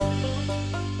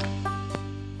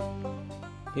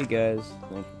Hey guys,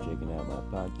 thanks for checking out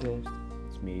my podcast.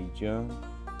 It's me, John.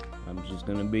 I'm just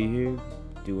gonna be here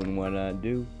doing what I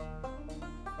do.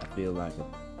 I feel like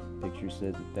a picture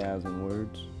says 1,000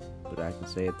 words, but I can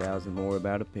say 1,000 more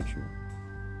about a picture.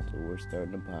 So we're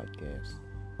starting a podcast.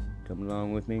 Come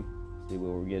along with me, see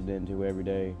what we're getting into every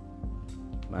day.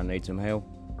 Might need some help,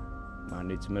 might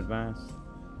need some advice.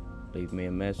 Leave me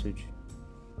a message.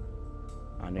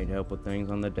 I need help with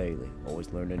things on the daily,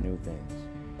 always learning new things.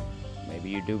 Maybe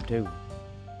you do too.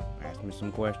 Ask me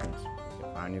some questions.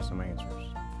 I'll find you some answers.